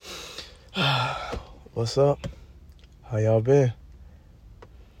What's up? How y'all been?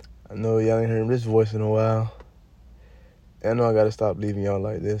 I know y'all ain't heard this voice in a while. I know I gotta stop leaving y'all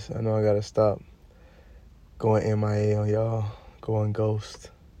like this. I know I gotta stop going MIA on y'all, going ghost.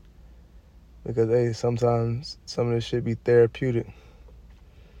 Because, hey, sometimes some of this shit be therapeutic.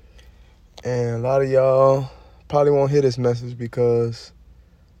 And a lot of y'all probably won't hear this message because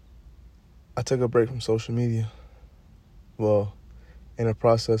I took a break from social media. Well, in the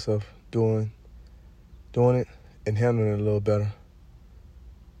process of doing it and handling it a little better.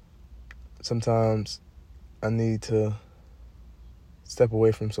 Sometimes I need to step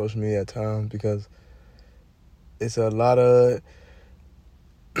away from social media at times because it's a lot of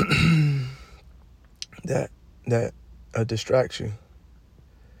that distracts you.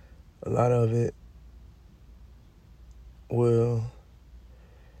 A lot of it will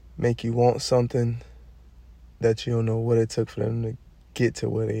make you want something that you don't know what it took for them to get to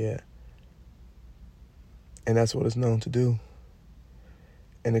where they at. And that's what it's known to do.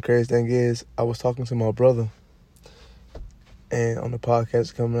 And the crazy thing is, I was talking to my brother, and on the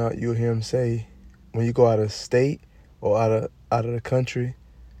podcast coming out, you'll hear him say, when you go out of state or out of the country,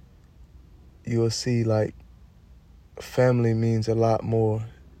 you'll see like family means a lot more.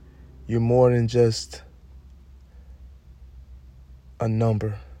 You're more than just a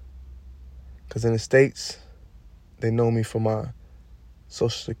number. Because in the States, they know me for my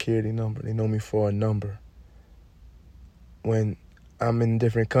social security number. They know me for a number. When I'm in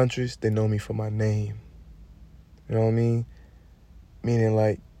different countries, they know me for my name. You know what I mean? Meaning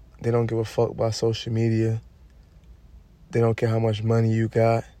like they don't give a fuck about social media. They don't care how much money you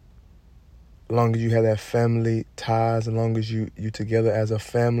got. As long as you have that family ties, as long as you together as a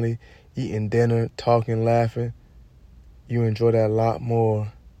family, eating dinner, talking, laughing, you enjoy that a lot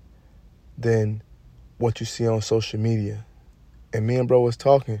more than what you see on social media. And me and bro was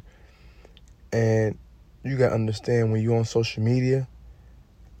talking, and you got to understand when you're on social media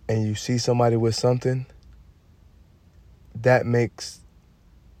and you see somebody with something, that makes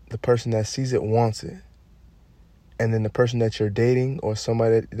the person that sees it wants it. And then the person that you're dating or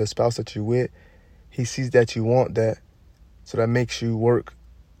somebody, the spouse that you're with, he sees that you want that. So that makes you work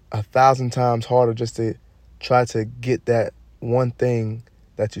 1,000 times harder just to try to get that one thing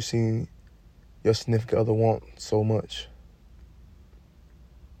that you see your significant other want so much.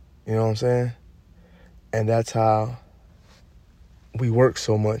 You know what I'm saying? And that's how we work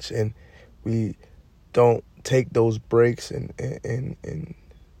so much, and we don't take those breaks and you know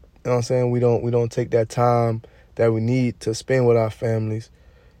what I'm saying? We don't take that time that we need to spend with our families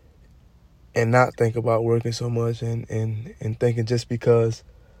and not think about working so much and thinking just because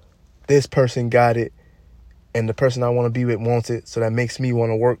this person got it and the person I want to be with wants it, so that makes me want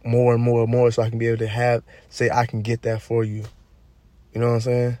to work more and more and more so I can be able to say I can get that for you. You know what I'm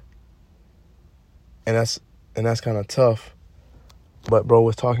saying? And that's kind of tough. But bro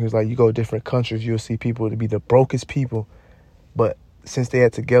was talking, he was like, you go to different countries, you'll see people to be the brokest people, but since they are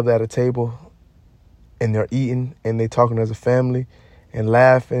together at a table and they're eating and they talking as a family and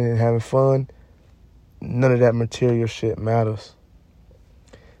laughing and having fun, none of that material shit matters.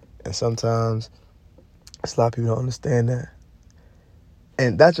 And sometimes a lot of people don't understand that.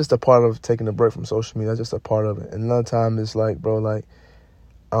 And that's just a part of taking a break from social media. That's just a part of it. And another time it's like, bro, like,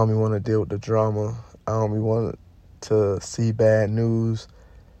 I don't even want to deal with the drama. I don't even want to see bad news.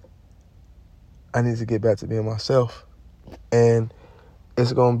 I need to get back to being myself. And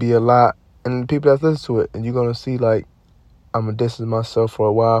it's going to be a lot. And the people that listen to it, and you're going to see, like, I'm going to distance myself for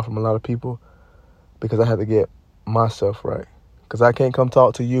a while from a lot of people because I have to get myself right. Because I can't come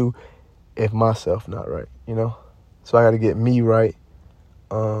talk to you if myself not right, you know? So I got to get me right.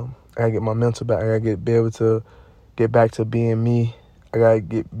 I got to get my mental back. I got to be able to get back to being me. I got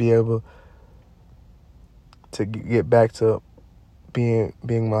to be able to get back to being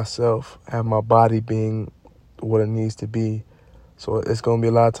myself, have my body being what it needs to be. So it's going to be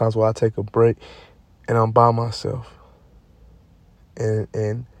a lot of times where I take a break and I'm by myself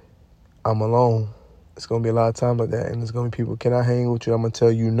and I'm alone. It's going to be a lot of times like that, and there's going to be people, can I hang with you? I'm going to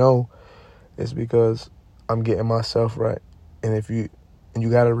tell you no. It's because I'm getting myself right. And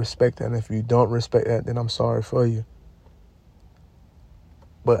you got to respect that. And if you don't respect that, then I'm sorry for you.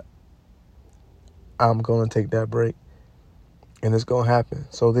 But I'm going to take that break. And it's going to happen.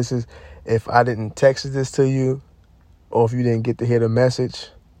 So this is, if I didn't text this to you, or if you didn't get to hear the message,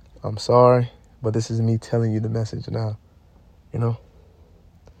 I'm sorry. But this is me telling you the message now, you know?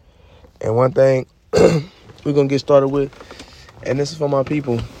 And one thing we're going to get started with, and this is for my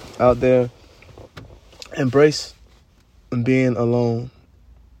people out there, embrace being alone,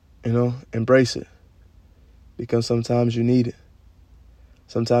 you know? Embrace it. Because sometimes you need it.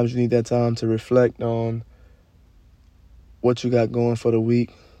 Sometimes you need that time to reflect on what you got going for the week,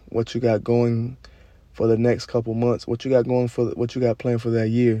 what you got going for the next couple months, what you got going what you got planned for that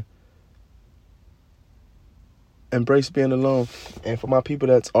year. Embrace being alone. And for my people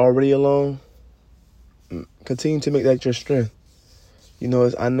that's already alone, continue to make that your strength. You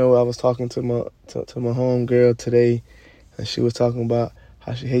know, I know I was talking to my home girl today, and she was talking about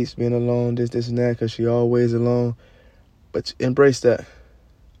how she hates being alone, this and that, because she always alone. But embrace that.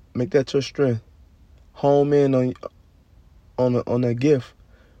 Make that your strength. Home in on that gift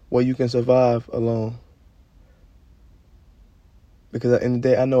where you can survive alone. Because at the end of the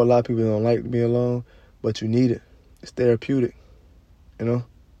day, I know a lot of people don't like to be alone, but you need it. It's therapeutic, you know?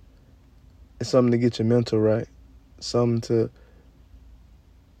 It's something to get your mental right. Something to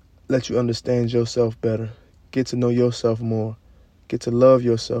let you understand yourself better. Get to know yourself more. Get to love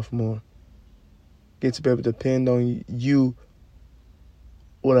yourself more. Get to be able to depend on you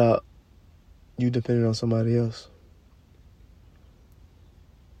without you depending on somebody else.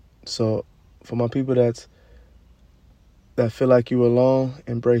 So for my people that feel like you're alone,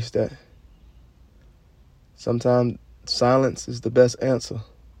 embrace that. Sometimes silence is the best answer.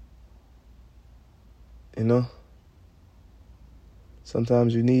 You know?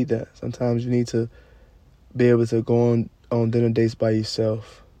 Sometimes you need that. Sometimes you need to be able to go on dinner dates by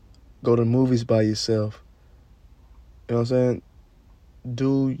yourself. Go to movies by yourself. You know what I'm saying?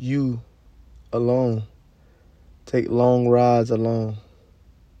 Do you alone. Take long rides alone.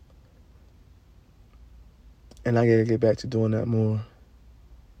 And I gotta get back to doing that more. You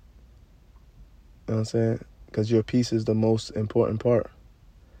know what I'm saying? Because your peace is the most important part.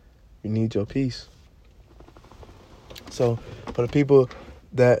 You need your peace. So for the people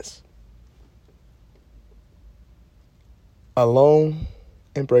that's alone,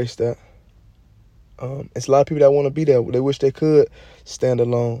 embrace that. It's a lot of people that want to be there. They wish they could stand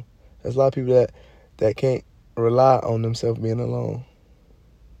alone. There's a lot of people that can't rely on themselves being alone.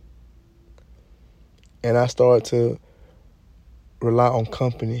 And I started to rely on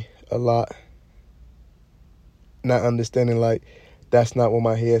company a lot. Not understanding, like, that's not what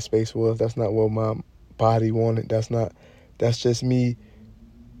my headspace was. That's not what my body wanted. That's just me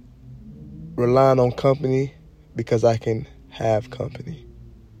relying on company because I can have company.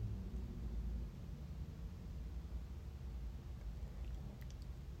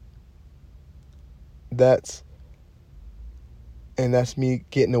 That's me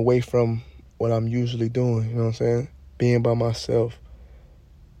getting away from what I'm usually doing, you know what I'm saying? Being by myself.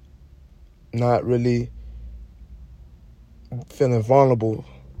 Not really feeling vulnerable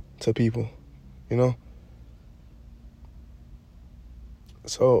to people, you know?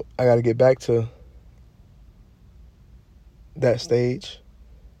 So I got to get back to that stage.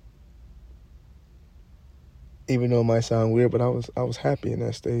 Even though it might sound weird, but I was happy in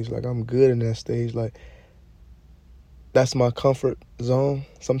that stage. Like, I'm good in that stage. Like, that's my comfort zone.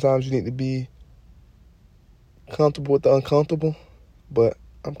 Sometimes you need to be comfortable with the uncomfortable, but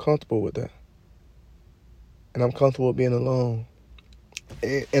I'm comfortable with that. And I'm comfortable with being alone.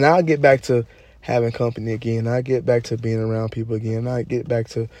 And I'll get back to having company again. I'll get back to being around people again. I'll get back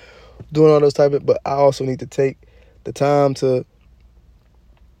to doing all those type of, but I also need to take the time to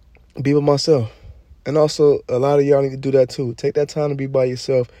be with myself. And also, a lot of y'all need to do that too. Take that time to be by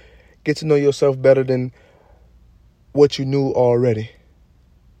yourself. Get to know yourself better than what you knew already.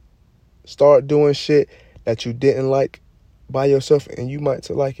 Start doing shit that you didn't like by yourself, and you might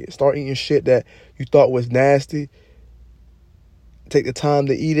like it. Start eating shit that you thought was nasty. Take the time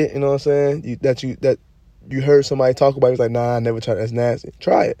to eat it, you know what I'm saying? That you heard somebody talk about it. It's like, nah, I never tried it. That's nasty.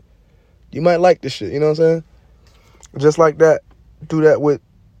 Try it. You might like this shit, you know what I'm saying? Just like that, do that with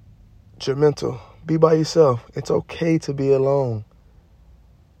your mental. Be by yourself. It's okay to be alone.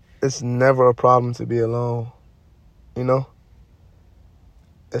 It's never a problem to be alone, you know?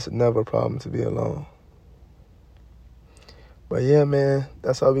 It's never a problem to be alone. But yeah, man,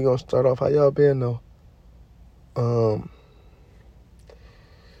 that's how we gonna start off. How y'all been, though? I'm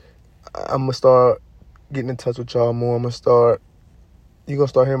gonna start getting in touch with y'all more. You're gonna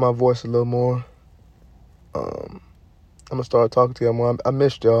start hearing my voice a little more. I'm gonna start talking to y'all more. I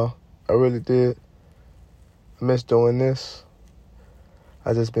missed y'all. I really did. I missed doing this.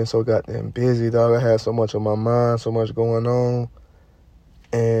 I just been so goddamn busy, dog. I had so much on my mind, so much going on.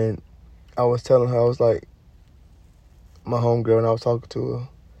 And I was telling her, I was like, my homegirl, and I was talking to her,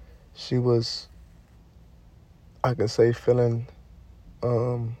 she was, I can say, feeling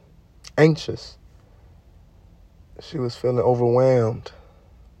anxious. She was feeling overwhelmed.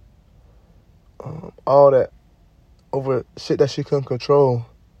 All that over shit that she couldn't control.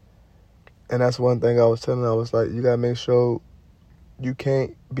 And that's one thing I was telling her. I was like, you got to make sure you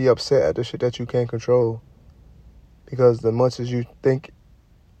can't be upset at the shit that you can't control. Because the much as you think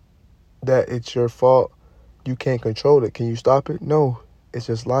that it's your fault, you can't control it. Can you stop it? No. It's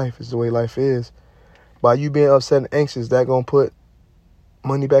just life. It's the way life is. By you being upset and anxious, that gonna put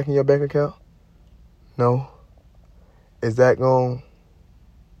money back in your bank account? No. Is that gonna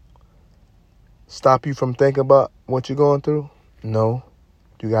stop you from thinking about what you're going through? No.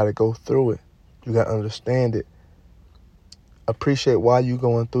 You gotta go through it. You gotta understand it. Appreciate why you're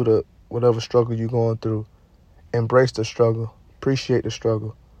going through the whatever struggle you're going through. Embrace the struggle. Appreciate the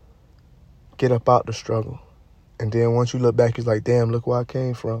struggle. Get up out the struggle. And then once you look back, it's like, damn, look where I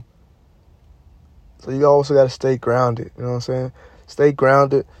came from. So you also got to stay grounded. You know what I'm saying? Stay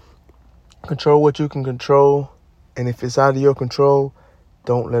grounded. Control what you can control. And if it's out of your control,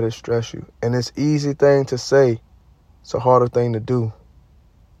 don't let it stress you. And it's an easy thing to say. It's a harder thing to do.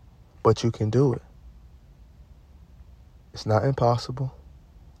 But you can do it. It's not impossible.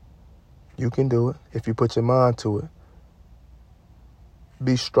 You can do it if you put your mind to it.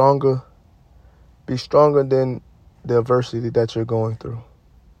 Be stronger. Be stronger than the adversity that you're going through.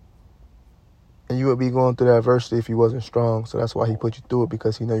 And you would be going through that adversity if you wasn't strong. So that's why he put you through it,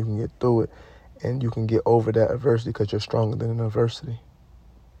 because he know you can get through it. And you can get over that adversity because you're stronger than an adversity.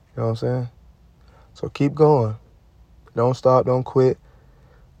 You know what I'm saying? So keep going. Don't stop. Don't quit.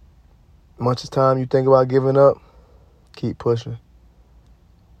 Much as time you think about giving up, keep pushing.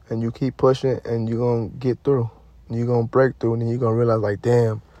 And you keep pushing and you're going to get through. And you're going to break through, and then you're going to realize, like,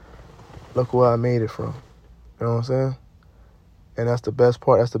 damn, look where I made it from. You know what I'm saying? And that's the best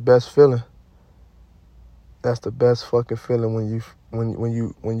part. That's the best feeling. That's the best fucking feeling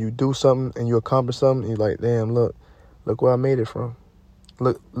when you do something and you accomplish something. And you're like, damn, look where I made it from.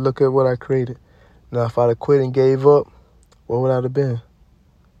 Look at what I created. Now, if I'd have quit and gave up, what would I have been?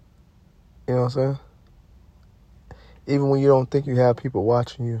 You know what I'm saying? Even when you don't think you have people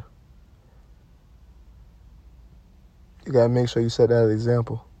watching you, you gotta make sure you set that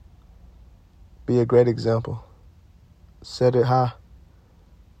example. Be a great example. Set it high.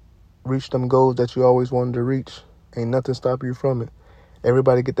 Reach them goals that you always wanted to reach. Ain't nothing stop you from it.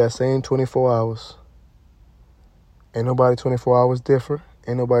 Everybody get that same 24 hours. Ain't nobody 24 hours different.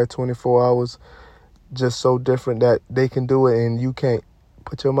 Ain't nobody 24 hours just so different that they can do it and you can't.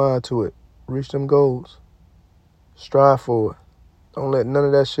 Put your mind to it. Reach them goals. Strive for it. Don't let none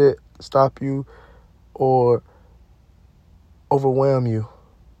of that shit stop you or overwhelm you.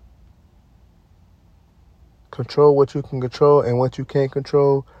 Control what you can control, and what you can't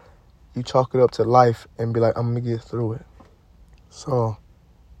control, you chalk it up to life and be like, I'm going to get through it. So,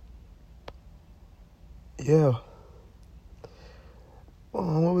 yeah.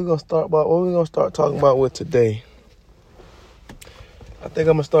 What we gonna start talking about with today? I think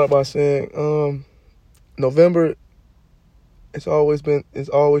I'm gonna start by saying, November.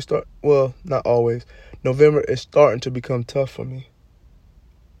 November is starting to become tough for me.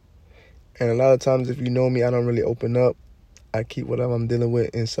 And a lot of times, if you know me, I don't really open up. I keep whatever I'm dealing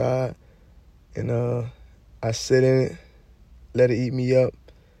with inside. And I sit in it, let it eat me up.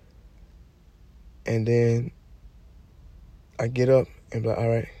 And then I get up and be like, all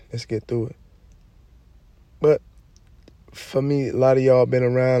right, let's get through it. But for me, a lot of y'all been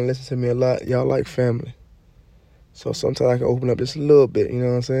around, listen to me a lot. Y'all like family. So sometimes I can open up just a little bit, you know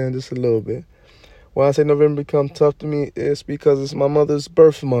what I'm saying? Just a little bit. When I say November become tough to me, it's because it's my mother's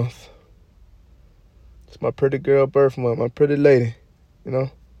birth month. It's my pretty girl birth month, my pretty lady, you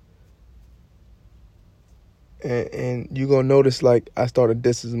know? And you're going to notice, like, I started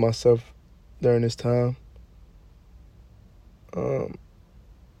distancing myself during this time.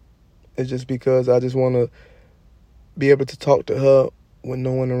 It's just because I just want to be able to talk to her with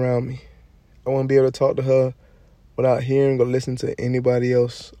no one around me. I want to be able to talk to her without hearing or listening to anybody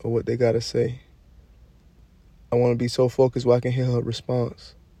else or what they got to say. I want to be so focused where I can hear her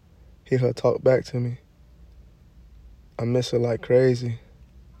response, hear her talk back to me. I miss her like crazy,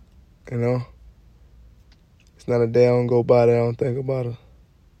 you know? It's not a day I don't go by that I don't think about her.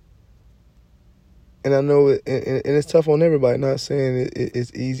 And I know it, and it's tough on everybody. Not saying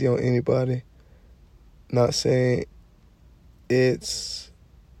it's easy on anybody. Not saying it's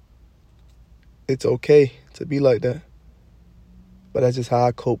okay to be like that. But that's just how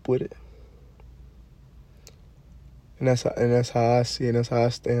I cope with it. And that's how I see it. And that's how I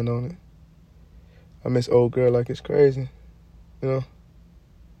stand on it. I miss old girl like it's crazy, you know.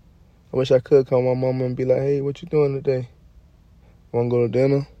 I wish I could call my mama and be like, hey, what you doing today? Want to go to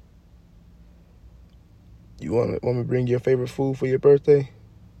dinner? You want me to bring your favorite food for your birthday?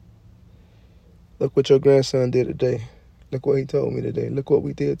 Look what your grandson did today. Look what he told me today. Look what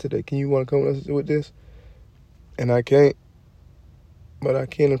we did today. Can you want to come with us with this? And I can't. But I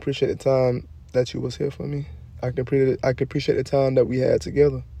can appreciate the time that you was here for me. I can appreciate the time that we had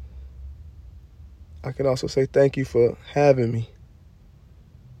together. I can also say thank you for having me.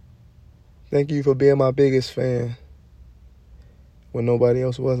 Thank you for being my biggest fan when nobody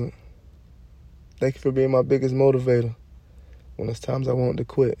else wasn't. Thank you for being my biggest motivator when there's times I wanted to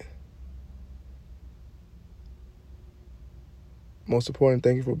quit. Most important,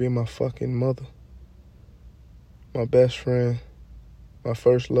 thank you for being my fucking mother, my best friend, my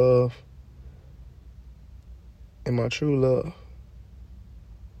first love, and my true love.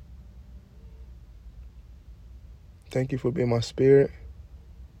 Thank you for being my spirit,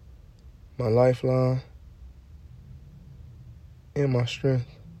 my lifeline, and my strength.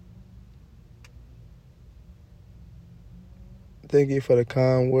 Thank you for the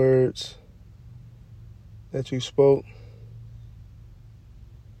kind words that you spoke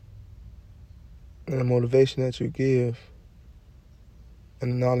and the motivation that you give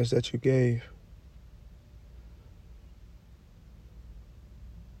and the knowledge that you gave.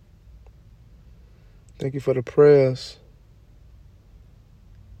 Thank you for the prayers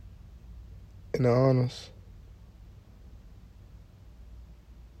and the honors.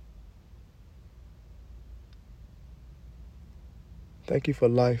 Thank you for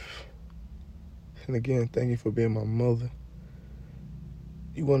life. And again, thank you for being my mother.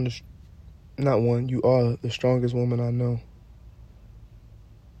 You are the strongest woman I know.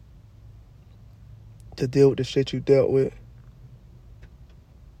 To deal with the shit you dealt with,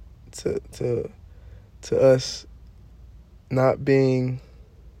 to us not being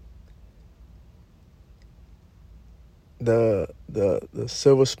the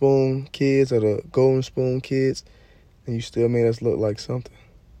silver spoon kids or the golden spoon kids, and you still made us look like something.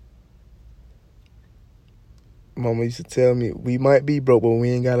 Mama used to tell me, we might be broke, but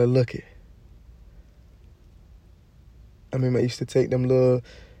we ain't gotta look it. I remember I used to take them little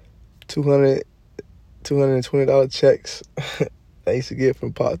 $220 checks I used to get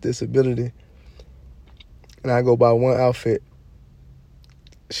from Pop's disability, and I go buy one outfit.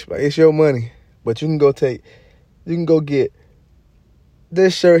 She's like, it's your money, but you can go get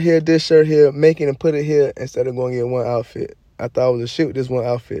this shirt here, make it and put it here instead of going to get one outfit. I thought I was a shit with this one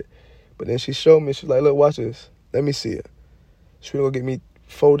outfit. But then she showed me, she's like, look, watch this. Let me see it. She was going to get me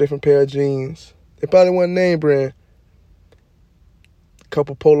 4 different pair of jeans. They probably wasn't name brand.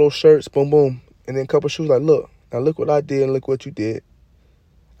 Couple polo shirts, boom, boom. And then a couple shoes, like, look. Now look what I did and look what you did.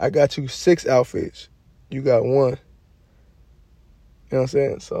 I got you 6 outfits. You got 1. You know what I'm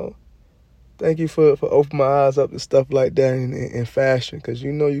saying? So thank you for opening my eyes up to stuff like that in fashion, because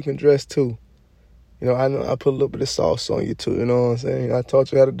you know you can dress too. You know I put a little bit of sauce on you too, you know what I'm saying? I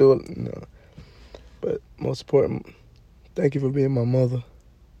taught you how to do it. You know. But most important, thank you for being my mother.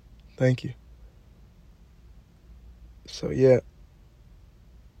 Thank you. So yeah,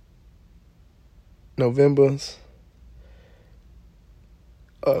 November's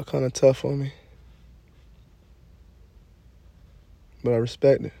kind of tough on me. But I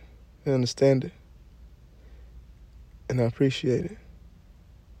respect it. I understand it. And I appreciate it.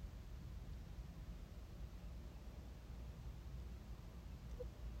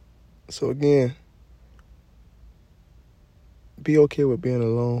 So again, be okay with being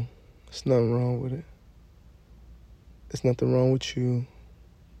alone. There's nothing wrong with it. There's nothing wrong with you.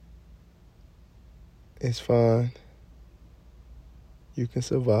 It's fine. You can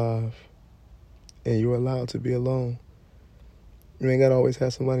survive. And you're allowed to be alone. You ain't got to always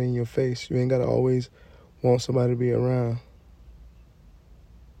have somebody in your face. You ain't got to always want somebody to be around.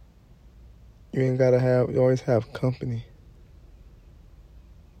 You ain't got to always have company.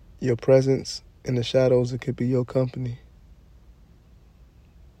 Your presence in the shadows, it could be your company.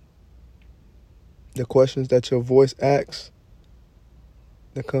 The questions that your voice asks,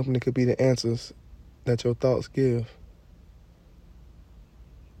 the company could be the answers that your thoughts give.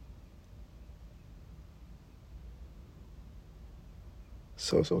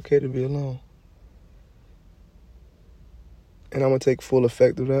 So it's okay to be alone. And I'm going to take full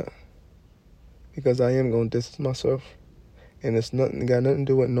effect of that, because I am going to distance myself. And it got nothing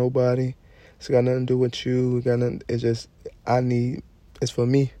to do with nobody. It's got nothing to do with you. It's just, it's for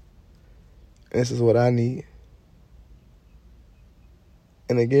me. And this is what I need.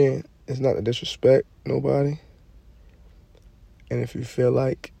 And again, it's not to disrespect nobody. And if you feel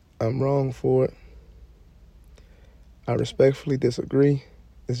like I'm wrong for it, I respectfully disagree.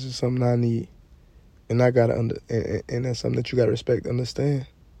 This is something I need. And and that's something that you gotta respect and understand.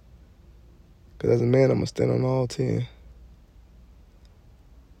 Because as a man, I'm gonna stand on all 10.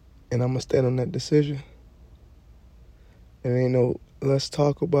 And I'm gonna stand on that decision. And ain't no, let's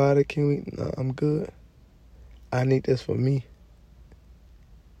talk about it, can we? No, I'm good. I need this for me.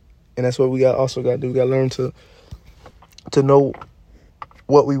 And that's what we also got to do. We got to learn to know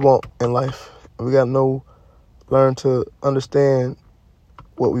what we want in life. We got to learn to understand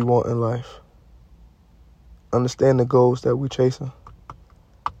what we want in life. Understand the goals that we're chasing.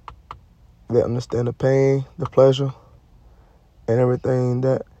 We got to understand the pain, the pleasure, and everything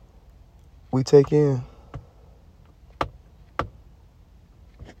that we take in.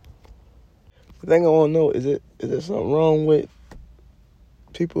 The thing I want to know, is there something wrong with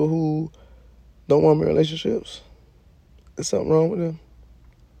people who don't want to be in relationships? Is something wrong with them?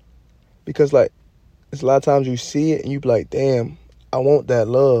 Because, like, it's a lot of times you see it and you be like, damn, I want that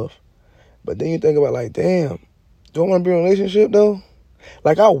love. But then you think about, like, damn, do I want to be in a relationship, though?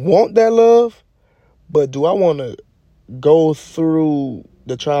 Like, I want that love, but do I want to go through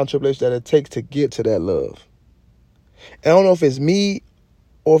the trial and tribulation that it takes to get to that love? And I don't know if it's me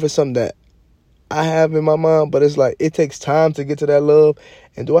or if it's something that I have in my mind, but it's like it takes time to get to that love.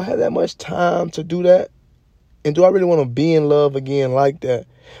 And do I have that much time to do that? And do I really want to be in love again like that?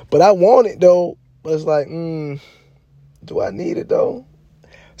 But I want it, though. But it's like, do I need it, though?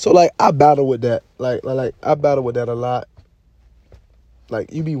 So, like, I battle with that. Like I battle with that a lot.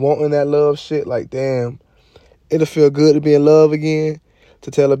 Like, you be wanting that love shit. Like, damn, it'll feel good to be in love again.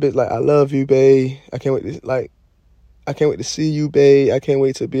 To tell a bitch, like, I love you, babe. I can't wait to see you, babe. I can't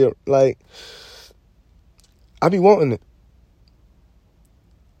wait to be, like, I be wanting it.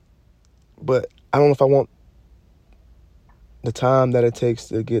 But I don't know if I want the time that it takes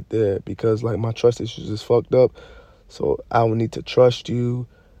to get there, because, like, my trust issues is fucked up. So I would need to trust you.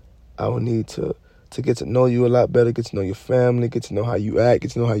 I would need to get to know you a lot better, get to know your family, get to know how you act,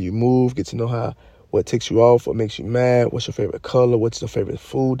 get to know how you move, get to know what takes you off, what makes you mad, what's your favorite color, what's your favorite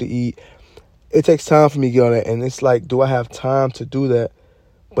food to eat. It takes time for me to get on that, and it's like, do I have time to do that?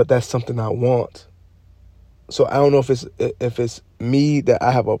 But that's something I want. So I don't know if it's me that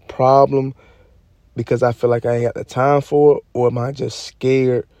I have a problem because I feel like I ain't got the time for it, or am I just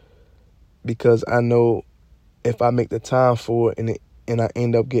scared because I know if I make the time for it and I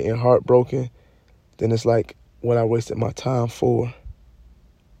end up getting heartbroken, then it's like what I wasted my time for.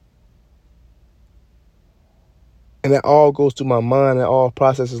 And that all goes through my mind, and all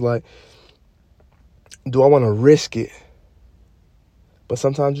processes like, do I want to risk it? But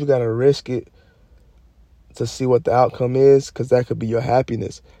sometimes you got to risk it to see what the outcome is, because that could be your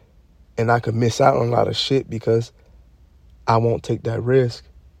happiness. And I could miss out on a lot of shit because I won't take that risk.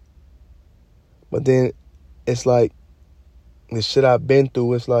 But then it's like, the shit I've been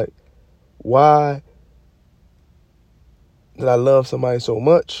through, it's like, why did I love somebody so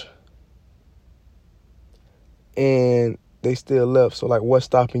much and they still left? So, like, what's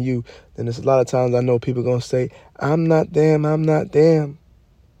stopping you? Then there's a lot of times I know people going to say, I'm not them, I'm not them.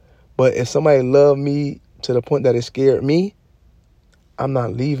 But if somebody loved me to the point that it scared me, I'm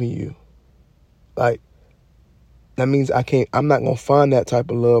not leaving you. Like, that means I'm not going to find that type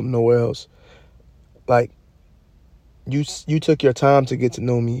of love nowhere else. Like, you took your time to get to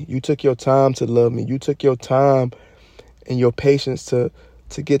know me. You took your time to love me. You took your time and your patience to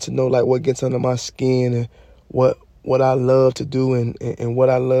get to know, like, what gets under my skin and what I love to do and what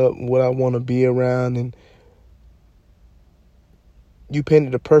I want to be around. And you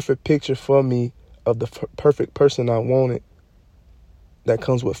painted a perfect picture for me of the perfect person I wanted that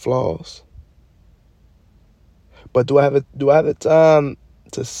comes with flaws. But do I have the time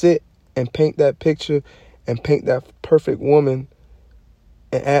to sit and paint that picture and paint that perfect woman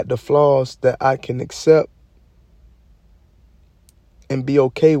and add the flaws that I can accept and be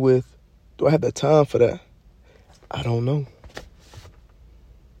okay with? Do I have the time for that? I don't know.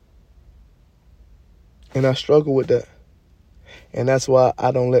 And I struggle with that. And that's why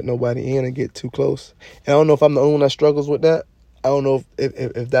I don't let nobody in and get too close. And I don't know if I'm the only one that struggles with that. I don't know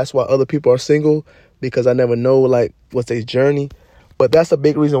if that's why other people are single, because I never know, like, what's their journey. But that's a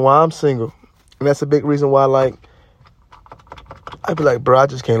big reason why I'm single. And that's a big reason why, like, I'd be like, bro, I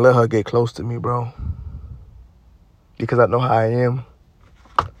just can't let her get close to me, bro. Because I know how I am.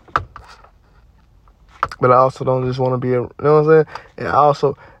 But I also don't just want to be, you know what I'm saying? And I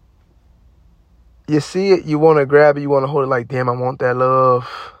also, you see it, you want to grab it, you want to hold it like, damn, I want that love.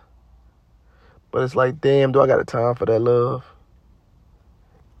 But it's like, damn, do I got the time for that love?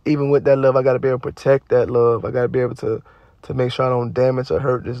 Even with that love, I got to be able to protect that love. I got to be able to make sure I don't damage or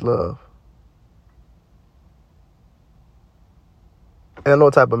hurt this love. And I know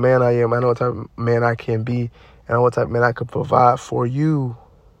what type of man I am. I know what type of man I can be. And I know what type of man I can provide for you.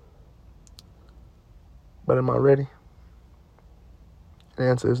 But am I ready? The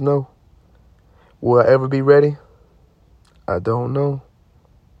answer is no. Will I ever be ready? I don't know.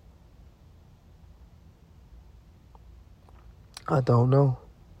 I don't know.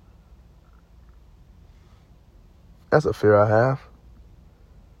 That's a fear I have.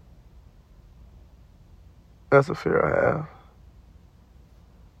 That's a fear I have.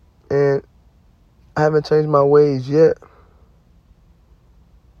 And I haven't changed my ways yet.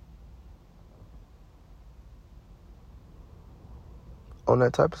 On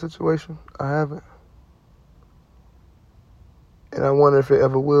that type of situation, I haven't. And I wonder if it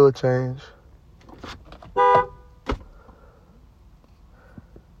ever will change.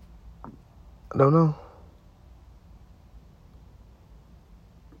 I don't know.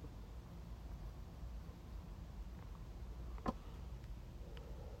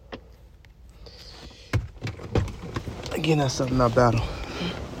 Again, that's something I battle.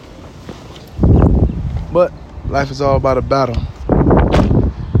 But life is all about a battle.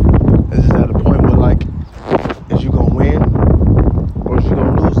 It's just at a point where, like, is you gonna win or is you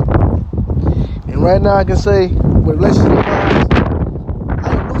gonna lose? And right now, I can say, with relationship-wise, I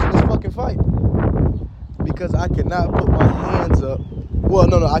am losing this fucking fight because I cannot put my hands up. Well,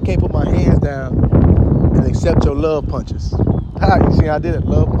 no, I can't put my hands down and accept your love punches. You see, I did it,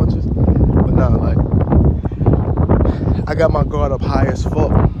 love punches, but no, like, I got my guard up high as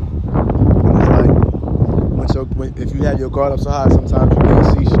fuck. And it's like, if you have your guard up so high, sometimes you can't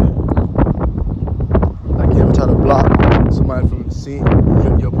see shit. Like, you ever try to block somebody from seeing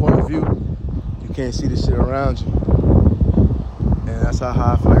your point of view, you can't see the shit around you. And that's how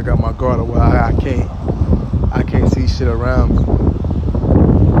high I feel like I got my guard up where I can't see shit around me.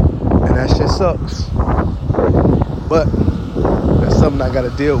 And that shit sucks. But that's something I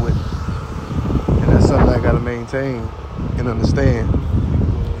gotta deal with. And that's something I gotta maintain and understand.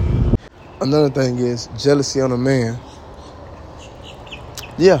 Another thing is jealousy on a man.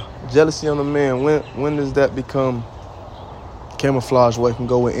 Yeah, jealousy on a man. When does that become camouflage where it can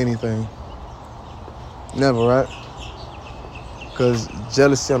go with anything? Never, right? Because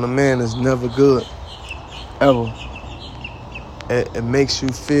jealousy on a man is never good, ever. It makes you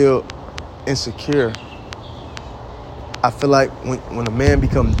feel insecure. I feel like when a man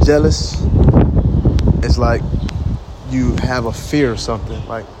becomes jealous, it's like you have a fear of something.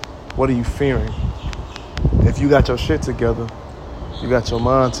 Like, what are you fearing? If you got your shit together, you got your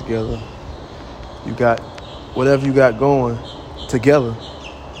mind together, you got whatever you got going together,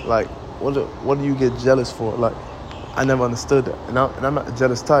 like, what do you get jealous for? Like, I never understood that. And I'm not a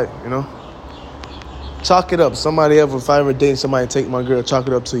jealous type, you know? Chalk it up. If I ever dated somebody, take my girl, chalk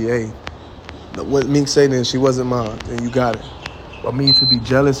it up to you, hey, what Mink say then, she wasn't mine, and you got it. But me to be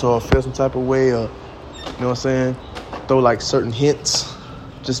jealous or feel some type of way, or, you know what I'm saying, throw like certain hints,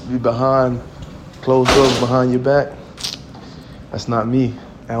 just be behind closed doors behind your back, that's not me.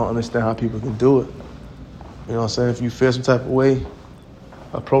 I don't understand how people can do it. You know what I'm saying? If you feel some type of way,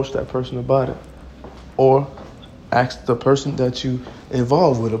 approach that person about it. Or ask the person that you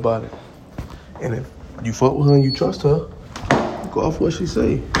involved with about it. And if you fuck with her and you trust her, go off what she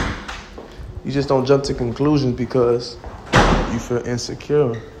say. You just don't jump to conclusions because you feel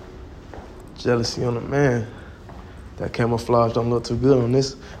insecure. Jealousy on a man. That camouflage don't look too good on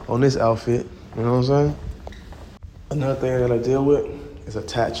this outfit. You know what I'm saying? Another thing that I deal with is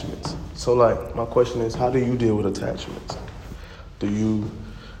attachments. So, like, my question is, how do you deal with attachments? Do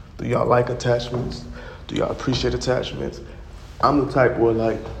y'all like attachments? Do y'all appreciate attachments? I'm the type where,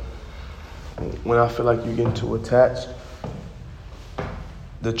 like, when I feel like you're getting too attached,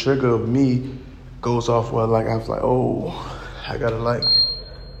 the trigger of me goes off where, like, I was like, oh, I gotta, like,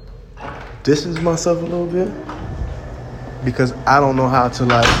 distance myself a little bit because I don't know how to,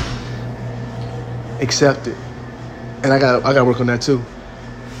 like, accept it. And I gotta work on that too.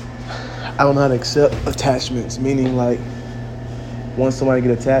 I don't know how to accept attachments, meaning, like, once somebody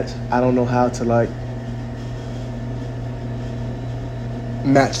get attached, I don't know how to, like,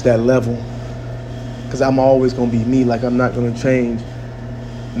 match that level. Because I'm always going to be me. Like, I'm not going to change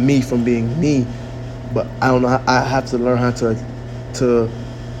me from being me. But I don't know. I have to learn how to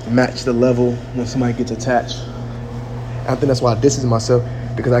match the level when somebody gets attached. I think that's why I distance myself,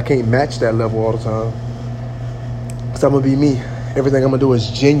 because I can't match that level all the time. Because I'm going to be me. Everything I'm going to do is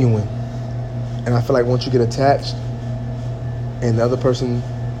genuine. And I feel like once you get attached and the other person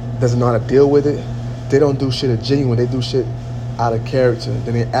doesn't know how to deal with it, they don't do shit as genuine. They do shit out of character.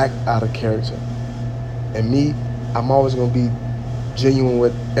 Then they act out of character. And me, I'm always going to be genuine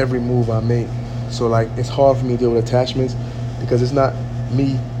with every move I make. So, like, it's hard for me to deal with attachments because it's not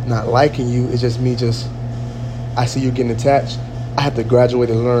me not liking you. It's just me I see you getting attached. I have to graduate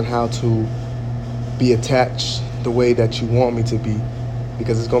and learn how to be attached the way that you want me to be,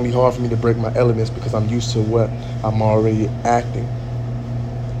 because it's going to be hard for me to break my elements because I'm used to what I'm already acting.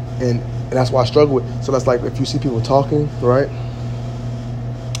 And that's why I struggle with. So that's like if you see people talking, right?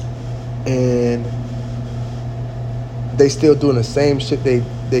 And they still doing the same shit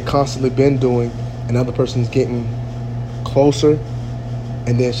they constantly been doing, and the other person's getting closer.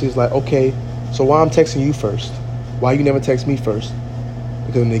 And then she's like, okay, so why I'm texting you first? Why you never text me first?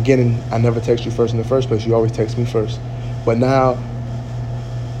 Because in the beginning, I never text you first in the first place. You always text me first. But now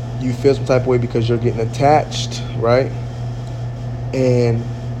you feel some type of way because you're getting attached, right? And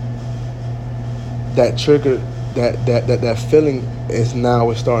that trigger, that feeling is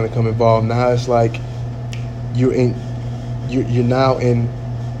now starting to come involved. Now it's like you're now in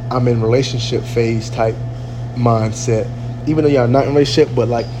I'm in relationship phase type mindset. Even though y'all not in a relationship, but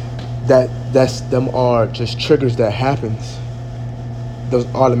like that's them are just triggers that happens. Those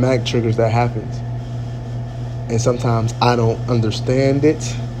automatic triggers that happens. And sometimes I don't understand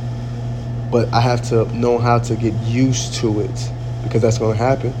it, but I have to know how to get used to it, because that's going to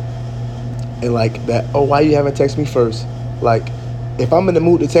happen. And like that, oh, why you haven't texted me first? Like, if I'm in the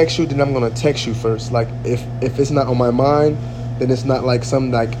mood to text you, then I'm going to text you first. Like, if it's not on my mind, then it's not like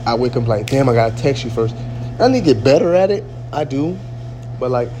something like I wake up like, damn, I got to text you first. I need to get better at it. I do.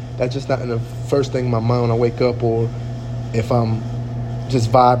 But like, that's just not in the first thing in my mind when I wake up, or if I'm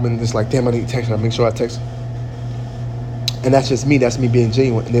just vibing, it's like, damn, I need to text her. I make sure I text her. And that's just me. That's me being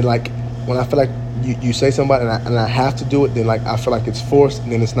genuine. And then like, when I feel like you say something and I have to do it, then like I feel like it's forced,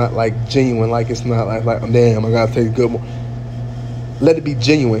 and then it's not like genuine. Like it's not like oh, damn, I gotta take a good one. Let it be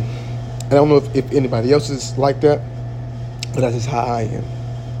genuine. And I don't know if anybody else is like that, but that's just how I am.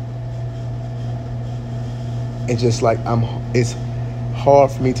 And just like it's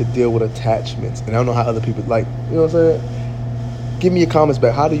hard for me to deal with attachments, and I don't know how other people like. You know what I'm saying? Give me your comments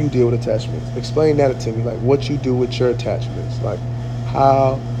back. How do you deal with attachments? Explain that to me. Like what you do with your attachments. Like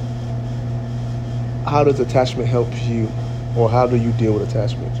how does attachment help you, or how do you deal with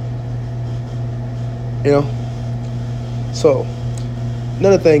attachments? You know. So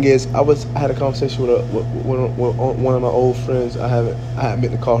another thing is, I had a conversation with one of my old friends. I had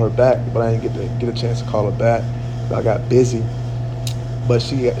meant to call her back, but I didn't get a chance to call her back. I got busy. But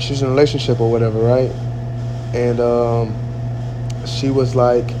she's in a relationship or whatever, right? And she was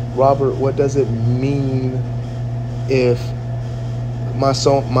like, Robert, what does it mean if my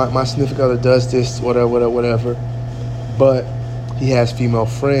significant other does this, whatever, but he has female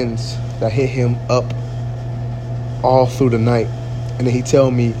friends that hit him up all through the night, and then he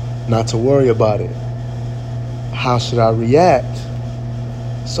tell me not to worry about it? How should I react?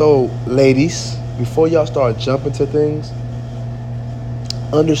 So, ladies, before y'all start jumping to things,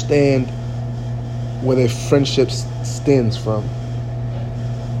 understand where their friendship stems from.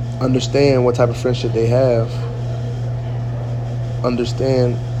 Understand what type of friendship they have.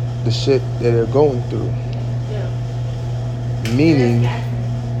 Understand the shit that they're going through. Meaning,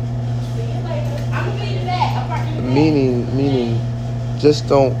 just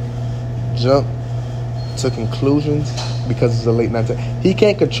don't jump to conclusions because it's a late night text. He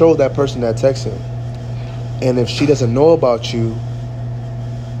can't control that person that texts him. And if she doesn't know about you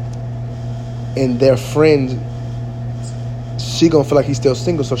and their friend, she gonna feel like he's still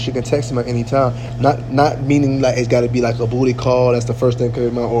single, so she can text him at any time. Not meaning like it's got to be like a booty call. That's the first thing could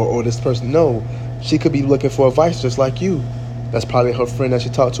come out, or this person. No, she could be looking for advice just like you. That's probably her friend that she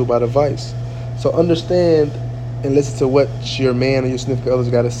talked to about advice. So understand and listen to what your man or your significant others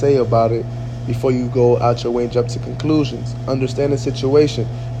got to say about it before you go out your way and jump to conclusions. Understand the situation.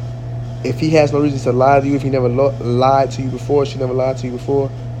 If he has no reason to lie to you, if he never lied to you before, she never lied to you before,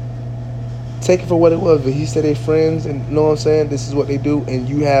 take it for what it was. But he said they're friends, and you know what I'm saying, this is what they do, and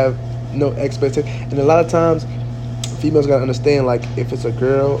you have no expectation. And a lot of times, females got to understand, like, if it's a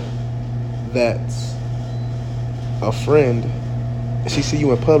girl that's a friend, she see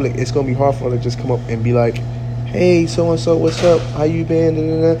you in public, it's going to be hard for her to just come up and be like, hey, so-and-so, what's up? How you been?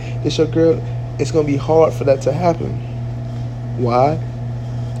 It's your girl. It's going to be hard for that to happen. Why?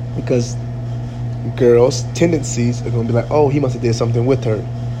 Because girls' tendencies are going to be like, oh, he must have did something with her.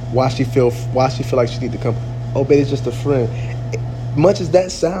 Why she feel like she need to come? Oh, baby, it's just a friend. Much as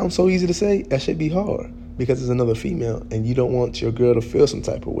that sounds so easy to say, that should be hard because it's another female, and you don't want your girl to feel some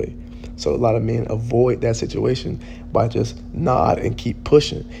type of way. So a lot of men avoid that situation by just nod and keep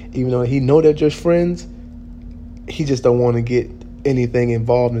pushing, even though he know they're just friends. He just don't want to get anything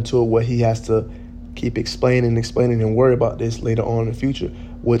involved into it where he has to keep explaining and worry about this later on in the future,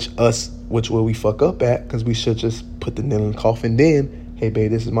 which where we fuck up at, because we should just put the nail in the coffin then. Hey,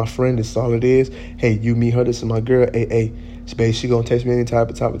 babe, this is my friend. This is all it is. Hey, you meet her. This is my girl. Hey, babe, she going to text me any type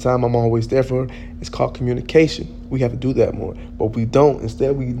of time. I'm always there for her. It's called communication. We have to do that more. But we don't.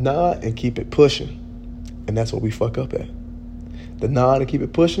 Instead, we nod and keep it pushing. And that's what we fuck up at. The nod and keep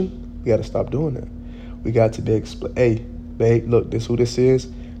it pushing, we got to stop doing that. We got to be hey, babe, look, this is who this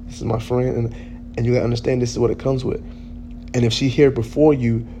is. This is my friend. And you got to understand this is what it comes with. And if she here before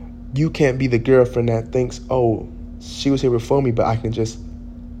you, you can't be the girlfriend that thinks, oh, she was here before me, but I can just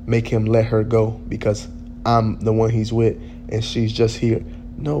make him let her go because I'm the one he's with and she's just here.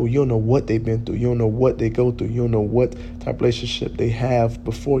 No, you don't know what they've been through. You don't know what they go through. You don't know what type of relationship they have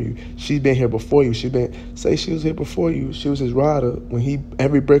before you. She's been here before you. Say she was here before you. She was his rider. When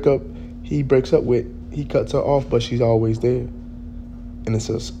every breakup he breaks up with, he cuts her off, but she's always there. And it's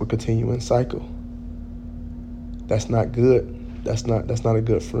a continuing cycle. That's not good. That's not a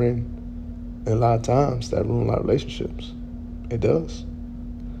good friend. And a lot of times that ruins a lot of relationships. It does.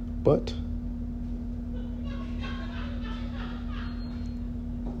 But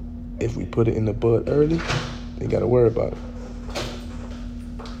if we put it in the bud early, you gotta worry about it.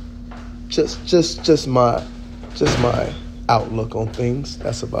 Just my outlook on things.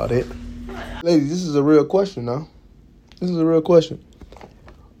 That's about it. Ladies, this is a real question now. This is a real question.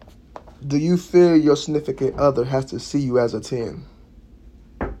 Do you feel your significant other has to see you as a 10?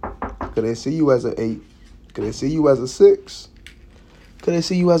 Could they see you as an 8? Could they see you as a 6? Could they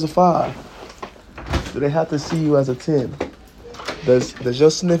see you as a 5? Do they have to see you as a 10? Does your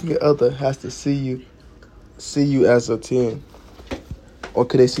significant other has to see you as a 10? Or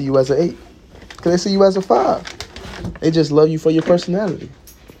could they see you as an 8? Could they see you as a 5? They just love you for your personality.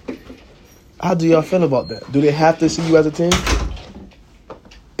 How do y'all feel about that? Do they have to see you as a 10?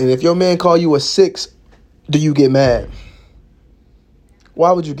 And if your man call you a 6, do you get mad?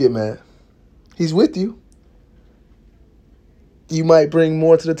 Why would you get mad? He's with you. You might bring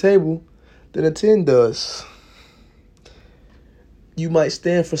more to the table than a 10 does. You might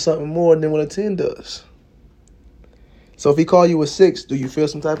stand for something more than what a 10 does. So if he call you a 6, do you feel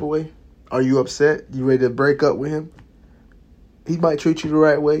some type of way? Are you upset? You ready to break up with him? He might treat you the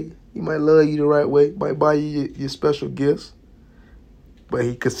right way. He might love you the right way. Might buy you your special gifts. But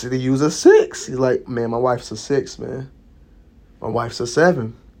he consider you as a 6. He's like, man, my wife's a 6, man. My wife's a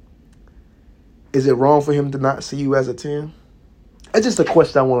 7. Is it wrong for him to not see you as a 10? That's just a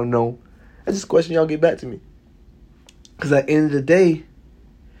question I want to know. That's just a question y'all get back to me. Because at the end of the day,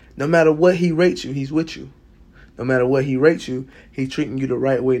 no matter what he rates you, he's with you. No matter what he rates you, he's treating you the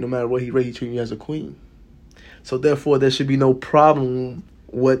right way. No matter what he rates, he's treating you as a queen. So therefore, there should be no problem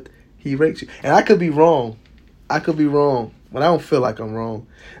what he rates you. And I could be wrong. But I don't feel like I'm wrong.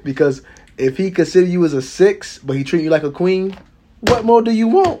 Because if he consider you as a 6, but he treat you like a queen, what more do you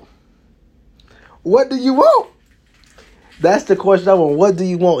want? What do you want? That's the question I want. What do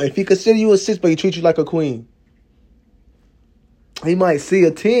you want? If he consider you a 6, but he treat you like a queen, he might see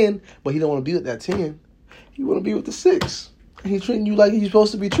a 10, but he don't want to be with that 10. He want to be with the 6. And he's treating you like he's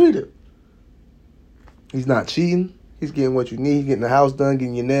supposed to be treated. He's not cheating. He's getting what you need. He's getting the house done,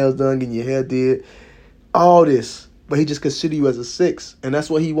 getting your nails done, getting your hair did. All this. But he just consider you as a 6. And that's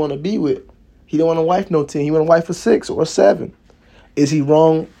what he want to be with. He don't want a wife no 10. He want a wife a 6 or a 7. Is he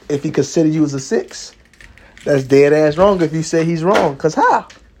wrong if he consider you as a 6? That's dead ass wrong if you say he's wrong. Because how?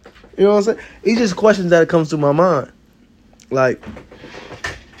 You know what I'm saying? It's just questions that comes to my mind. Like,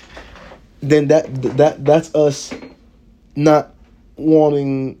 then that's us not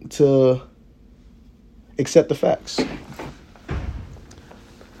wanting to accept the facts.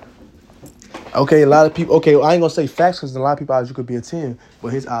 Okay, a lot of people, okay, I ain't going to say facts because in a lot of people's eyes you could be a 10,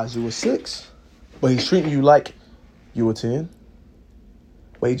 but his eyes you a 6. But he's treating you like you a 10,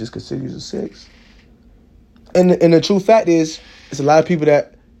 but he just considers you a 6. And the true fact is, it's a lot of people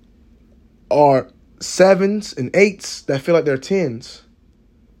that are 7s and 8s that feel like they're 10s.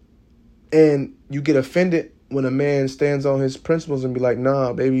 And you get offended when a man stands on his principles and be like,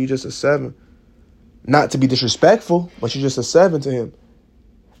 nah, baby, you just a 7. Not to be disrespectful, but you're just a 7 to him.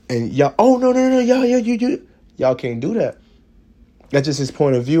 And y'all, oh, no, y'all can't do that. That's just his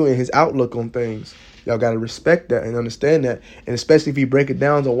point of view and his outlook on things. Y'all got to respect that and understand that. And especially if you break it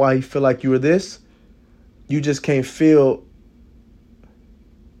down to why he feel like you are this, you just can't feel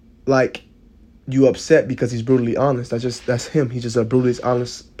like you upset because he's brutally honest. That's him. He's just a brutally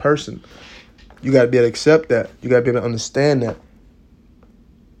honest person. You got to be able to accept that. You got to be able to understand that.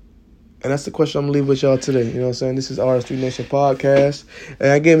 And that's the question I'm going to leave with y'all today. You know what I'm saying? This is RS3 Nation Podcast.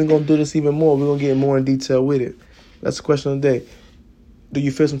 And again, we're going to do this even more. We're going to get more in detail with it. That's the question of the day. Do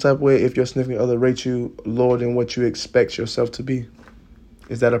you feel some type of way if your significant other rates you lower than what you expect yourself to be?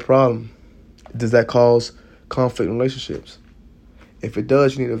 Is that a problem? Does that cause conflict in relationships? If it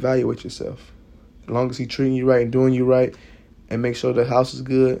does, you need to evaluate yourself. As long as he's treating you right and doing you right and make sure the house is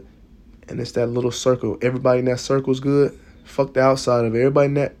good and it's that little circle. Everybody in that circle is good. Fuck the outside of it. Everybody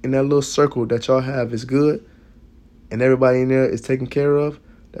in that little circle that y'all have is good and everybody in there is taken care of.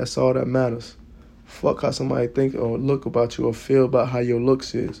 That's all that matters. Fuck how somebody think or look about you or feel about how your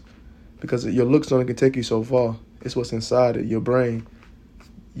looks is. Because your looks only can take you so far. It's what's inside it, your brain,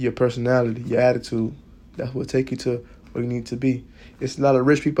 your personality, your attitude. That's what take you to where you need to be. It's a lot of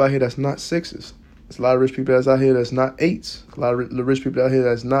rich people out here that's not 6s. It's a lot of rich people that's out here that's not 8s. A lot of rich people out here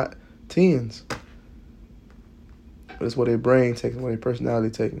that's not 10s. But it's what their brain taking, what their personality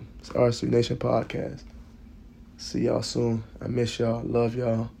taking. It's RC Nation Podcast. See y'all soon. I miss y'all. Love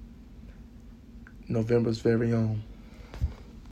y'all. November's very own.